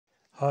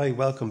Hi,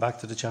 welcome back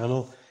to the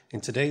channel. In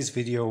today's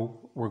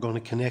video we're going to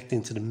connect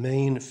into the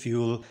main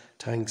fuel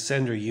tank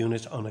sender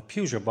unit on a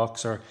Peugeot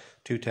Boxer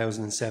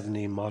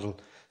 2017 model.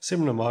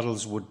 Similar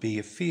models would be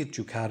a Fiat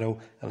Ducato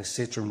and a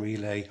Citroen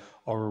Relay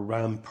or a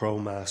Ram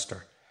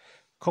ProMaster.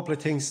 Couple of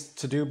things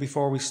to do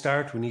before we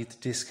start. We need to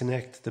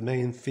disconnect the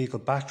main vehicle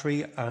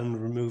battery and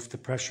remove the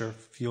pressure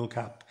fuel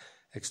cap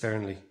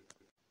externally.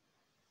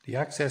 The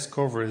access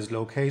cover is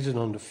located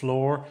on the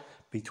floor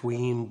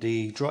between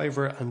the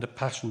driver and the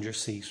passenger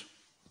seat.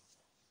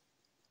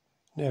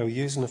 Now,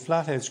 using a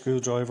flathead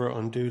screwdriver,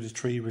 undo the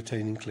 3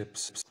 retaining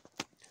clips.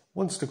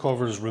 Once the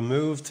cover is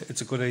removed,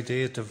 it's a good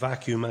idea to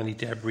vacuum any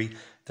debris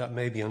that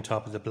may be on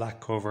top of the black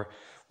cover.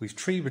 We've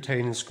 3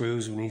 retaining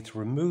screws. We need to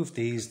remove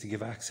these to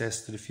give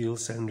access to the fuel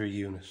sender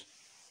unit.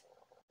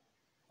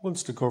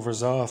 Once the cover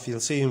is off, you'll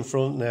see in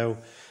front now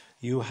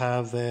you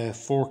have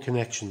 4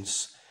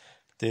 connections.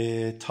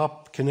 The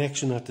top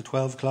connection at the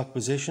 12 o'clock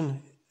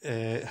position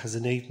has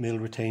an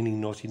 8mm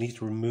retaining nut. You need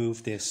to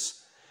remove this.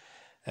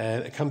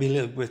 It can be a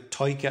little bit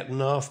tight getting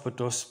off, but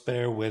just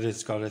bear with it.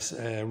 It's got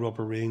a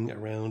rubber ring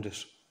around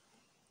it.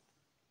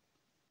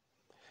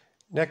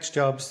 Next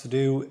jobs to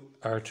do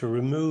are to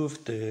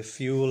remove the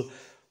fuel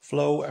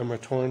flow and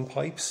return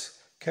pipes.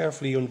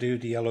 Carefully undo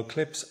the yellow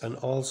clips and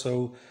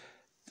also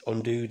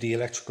undo the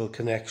electrical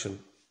connection.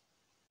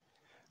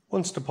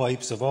 Once the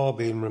pipes have all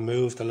been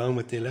removed along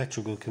with the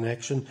electrical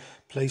connection,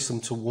 place them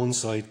to one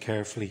side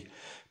carefully.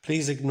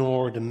 Please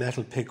ignore the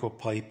metal pickup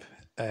pipe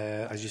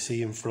as you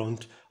see in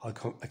front.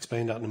 I'll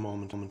explain that in a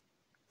moment.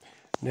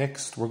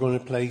 Next, we're going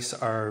to place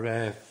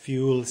our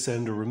fuel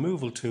sender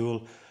removal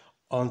tool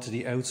onto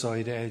the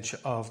outside edge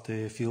of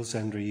the fuel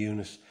sender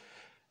unit.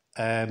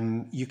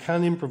 You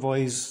can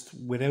improvise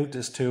without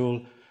this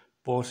tool,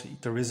 but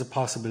there is a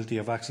possibility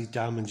of actually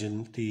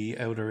damaging the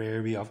outer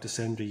area of the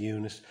sender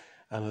unit,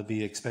 and it'll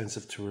be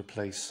expensive to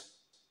replace.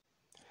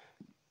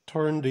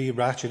 Turn the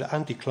ratchet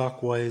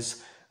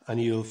anti-clockwise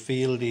and you'll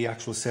feel the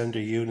actual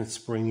sender unit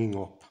springing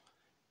up.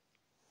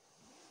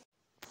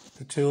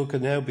 The tool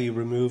can now be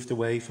removed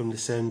away from the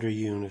sender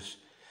unit.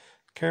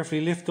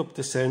 Carefully lift up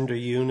the sender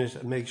unit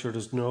and make sure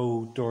there's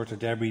no dirt or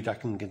debris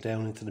that can get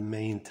down into the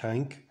main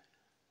tank.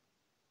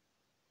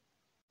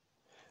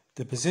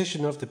 The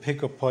position of the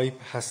pickup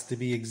pipe has to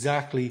be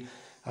exactly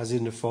as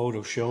in the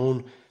photo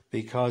shown,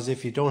 because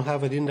if you don't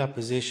have it in that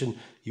position,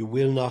 you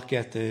will not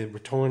get the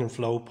return and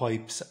flow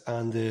pipes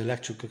and the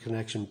electrical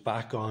connection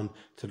back on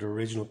to the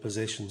original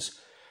positions.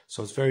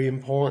 So it's very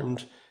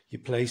important you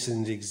place it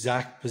in the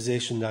exact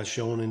position that's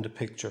shown in the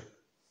picture.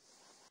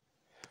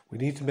 We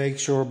need to make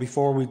sure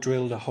before we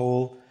drill the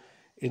hole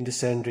in the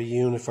sender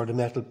unit for the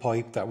metal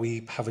pipe that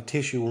we have a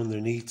tissue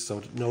underneath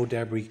so that no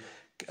debris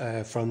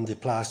from the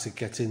plastic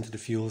gets into the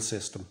fuel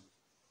system.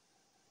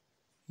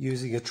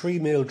 Using a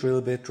 3mm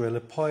drill bit, drill a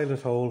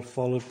pilot hole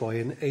followed by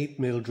an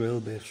 8mm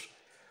drill bit,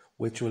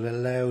 which will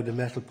allow the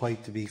metal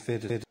pipe to be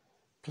fitted.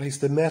 Place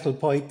the metal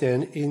pipe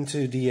then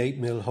into the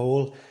 8mm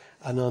hole,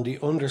 and on the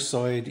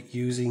underside,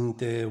 using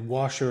the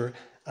washer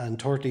and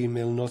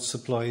 13mm nuts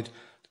supplied,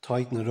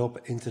 tighten it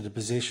up into the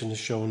position as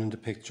shown in the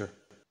picture.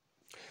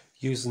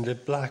 Using the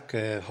black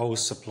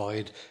hose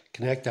supplied,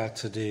 connect that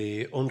to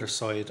the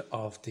underside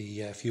of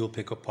the fuel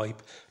pickup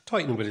pipe,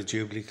 tighten with a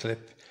Jubilee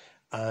clip,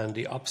 and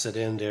the opposite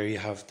end there you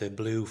have the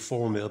blue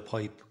 4mm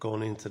pipe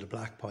going into the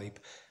black pipe.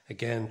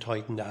 Again,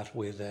 tighten that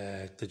with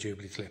the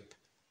Jubilee clip.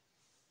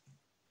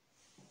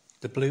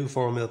 The blue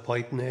 4mm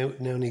pipe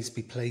now needs to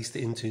be placed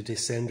into the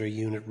sender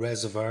unit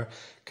reservoir.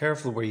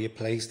 Careful where you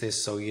place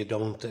this so you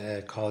don't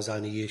cause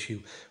any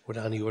issue with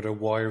any other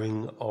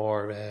wiring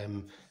or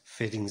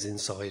fittings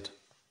inside.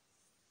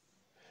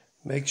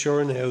 Make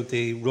sure now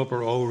the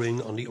rubber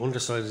O-ring on the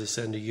underside of the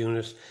sender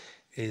unit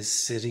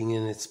is sitting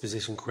in its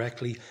position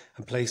correctly,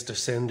 and place the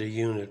sender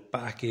unit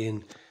back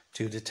in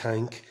to the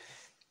tank.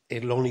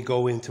 It'll only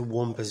go into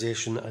one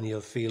position and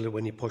you'll feel it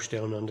when you push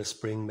down on the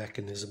spring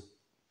mechanism.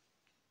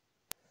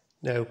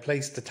 Now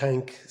place the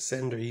tank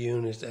sender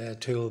unit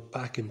tool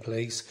back in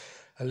place,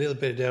 a little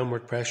bit of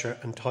downward pressure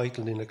and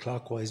tighten in a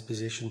clockwise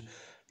position,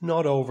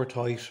 not over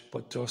tight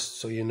but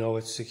just so you know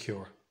it's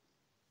secure.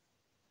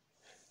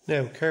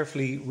 Now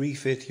carefully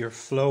refit your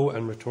flow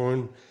and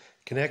return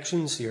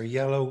connections, your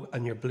yellow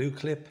and your blue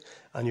clip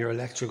and your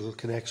electrical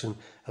connection,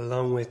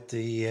 along with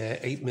the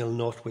 8mm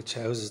nut which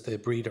houses the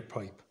breather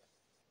pipe.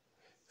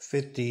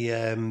 Fit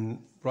the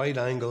right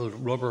angled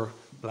rubber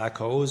black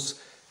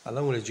hose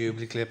along with a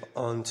Jubilee clip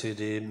onto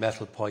the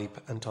metal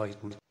pipe and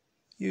tighten.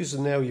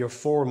 Using now your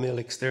 4mm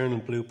external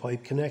blue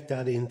pipe, connect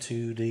that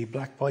into the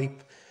black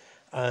pipe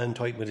and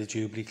tighten with a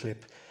Jubilee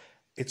clip.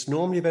 It's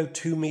normally about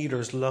 2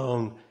 meters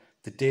long,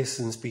 the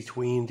distance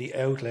between the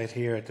outlet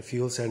here at the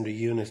fuel sender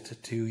unit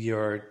to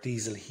your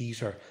diesel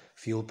heater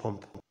fuel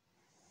pump.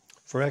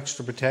 For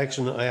extra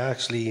protection, I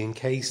actually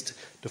encased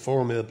the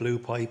 4mm blue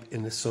pipe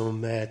in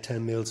some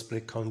 10mm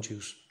split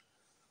conduit.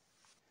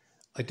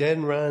 I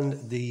then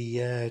ran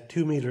the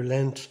 2 meter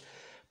length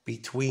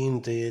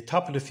between the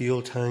top of the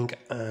fuel tank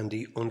and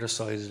the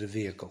underside of the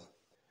vehicle.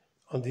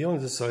 On the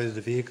underside of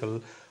the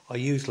vehicle, I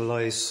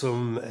utilised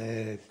some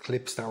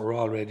clips that were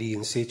already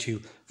in situ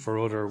for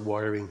other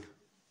wiring.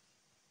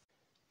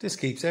 This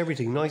keeps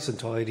everything nice and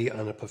tidy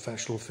and a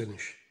professional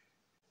finish.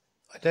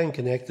 I then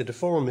connected a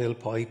 4mm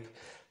pipe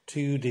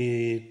to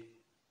the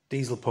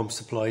diesel pump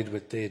supplied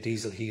with the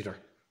diesel heater.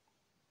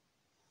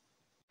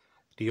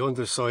 The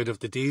underside of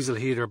the diesel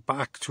heater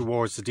back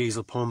towards the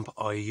diesel pump,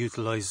 I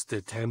utilised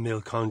the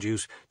 10mm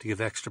conduit to give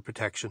extra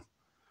protection.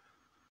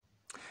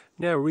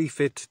 Now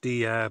refit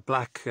the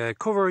black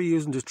cover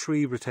using the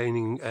 3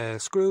 retaining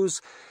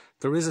screws.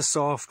 There is a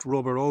soft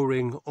rubber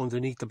O-ring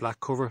underneath the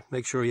black cover.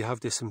 Make sure you have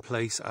this in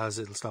place as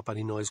it'll stop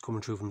any noise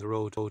coming through from the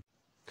road.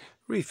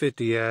 Refit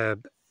the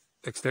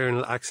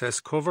external access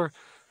cover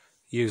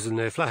using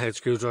a flathead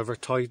screwdriver,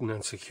 tighten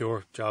and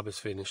secure. Job is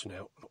finished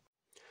now.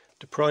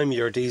 To prime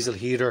your diesel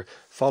heater,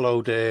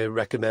 follow the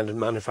recommended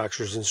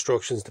manufacturer's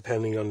instructions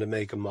depending on the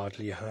make and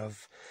model you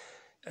have.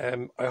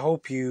 I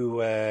hope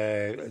you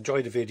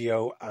enjoyed the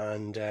video,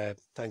 and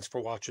thanks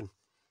for watching.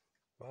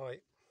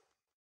 Bye.